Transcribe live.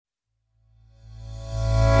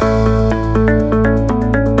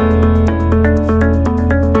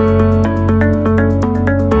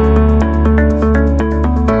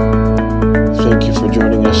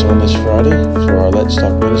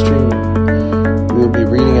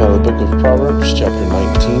of Proverbs, chapter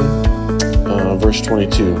 19, verse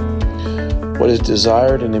 22. What is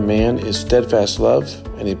desired in a man is steadfast love,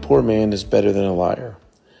 and a poor man is better than a liar.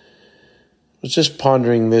 I was just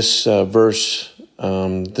pondering this verse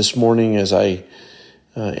this morning as I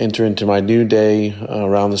enter into my new day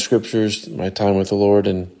around the scriptures, my time with the Lord,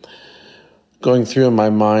 and going through in my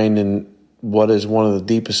mind and what is one of the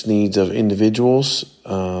deepest needs of individuals,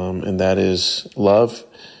 and that is love.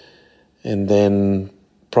 And then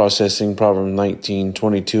processing Proverbs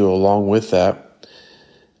 19:22 along with that.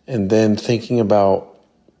 And then thinking about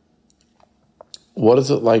what is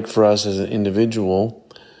it like for us as an individual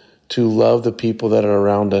to love the people that are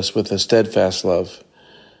around us with a steadfast love.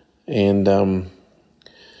 And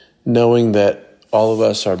knowing that all of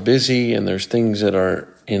us are busy and there's things that are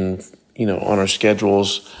on our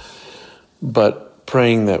schedules, but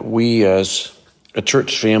praying that we as a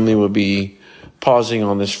church family would be pausing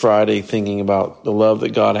on this Friday, thinking about the love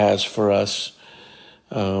that God has for us,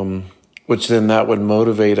 which then that would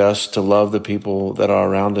motivate us to love the people that are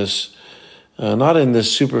around us, not in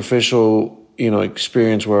this superficial,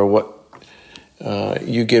 experience where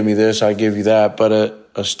you give me this, I give you that, but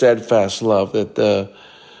a steadfast love that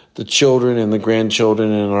the children and the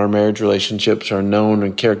grandchildren in our marriage relationships are known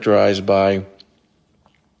and characterized by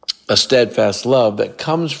a steadfast love that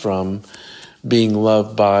comes from being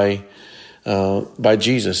loved by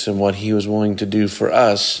Jesus and what he was willing to do for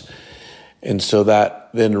us. And so that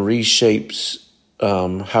then reshapes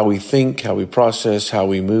how we think, how we process, how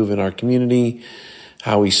we move in our community,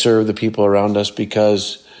 how we serve the people around us,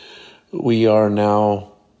 because we are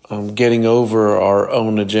now getting over our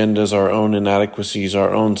own agendas, our own inadequacies,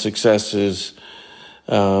 our own successes,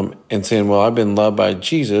 and saying, well, I've been loved by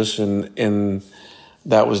Jesus, and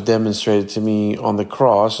that was demonstrated to me on the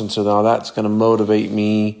cross, and so now that's going to motivate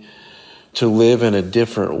me to live in a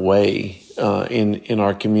different way in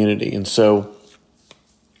our community. And so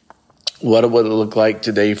what would it look like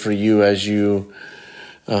today for you as you,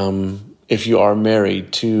 if you are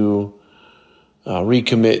married, to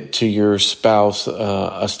recommit to your spouse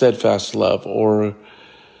a steadfast love, or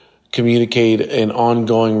communicate an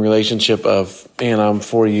ongoing relationship of, man, I'm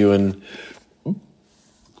for you in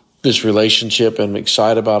this relationship and I'm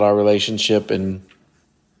excited about our relationship. And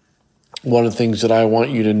one of the things that I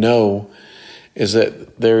want you to know is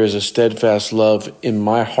that there is a steadfast love in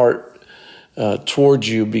my heart towards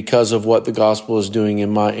you because of what the gospel is doing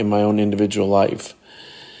in my own individual life.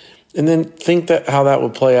 And then think that how that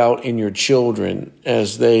would play out in your children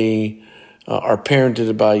as they are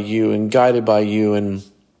parented by you and guided by you. And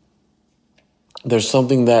there's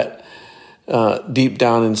something that deep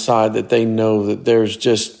down inside that they know that there's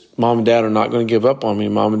just, mom and dad are not going to give up on me.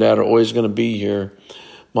 Mom and dad are always going to be here.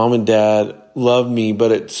 Mom and dad love me,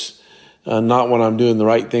 but it's not when I'm doing the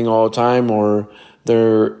right thing all the time,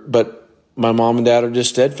 but my mom and dad are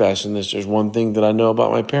just steadfast in this. There's one thing that I know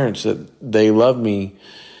about my parents, that they love me,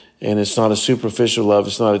 and it's not a superficial love.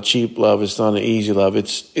 It's not a cheap love. It's not an easy love.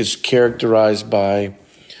 It's characterized by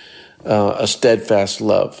a steadfast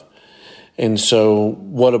love. And so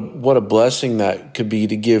what a blessing that could be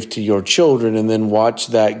to give to your children, and then watch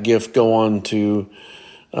that gift go on to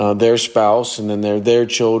their spouse, and then their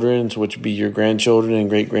children, which would be your grandchildren and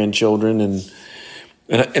great-grandchildren,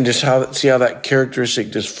 and just see how that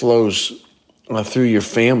characteristic just flows through your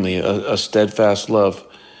family. A steadfast love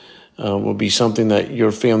will be something that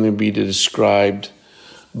your family would be described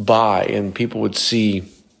by, and people would see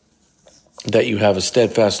that you have a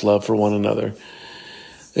steadfast love for one another.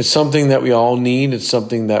 It's something that we all need. It's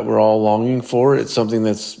something that we're all longing for. It's something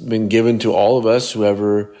that's been given to all of us,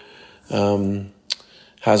 whoever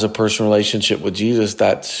has a personal relationship with Jesus.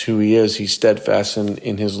 That's who he is. He's steadfast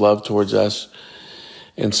in his love towards us.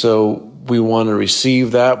 And so we want to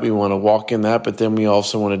receive that. We want to walk in that, but then we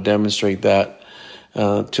also want to demonstrate that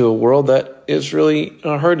to a world that is really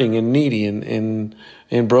hurting and needy and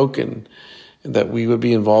broken. That we would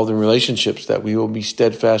be involved in relationships, that we will be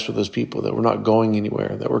steadfast with those people, that we're not going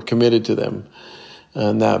anywhere, that we're committed to them.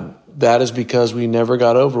 And that is because we never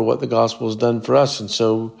got over what the gospel has done for us. And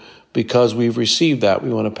so because we've received that,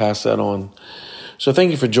 we want to pass that on. So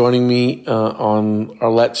thank you for joining me on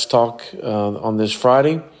our Let's Talk on this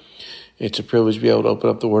Friday. It's a privilege to be able to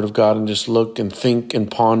open up the Word of God and just look and think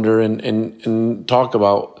and ponder and talk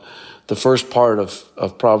about the first part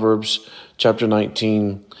of Proverbs chapter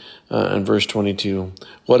 19 and verse 22.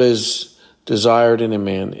 What is desired in a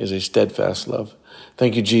man is a steadfast love.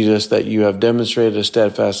 Thank you, Jesus, that you have demonstrated a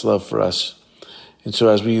steadfast love for us. And so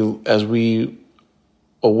as we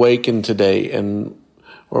awaken today,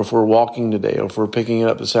 or if we're walking today, or if we're picking it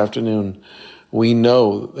up this afternoon, we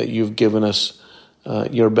know that you've given us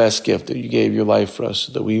your best gift, that you gave your life for us,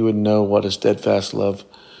 so that we would know what a steadfast love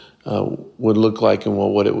would look like and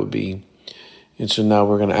what it would be. And so now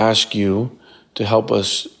we're going to ask you to help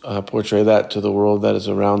us portray that to the world that is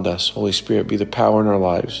around us. Holy Spirit, be the power in our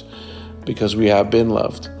lives, because we have been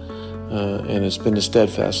loved, and it's been a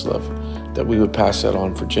steadfast love, that we would pass that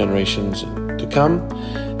on for generations to come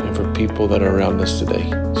and for people that are around us today.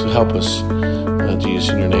 So help us,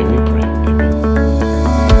 Jesus, in your name we pray. Amen.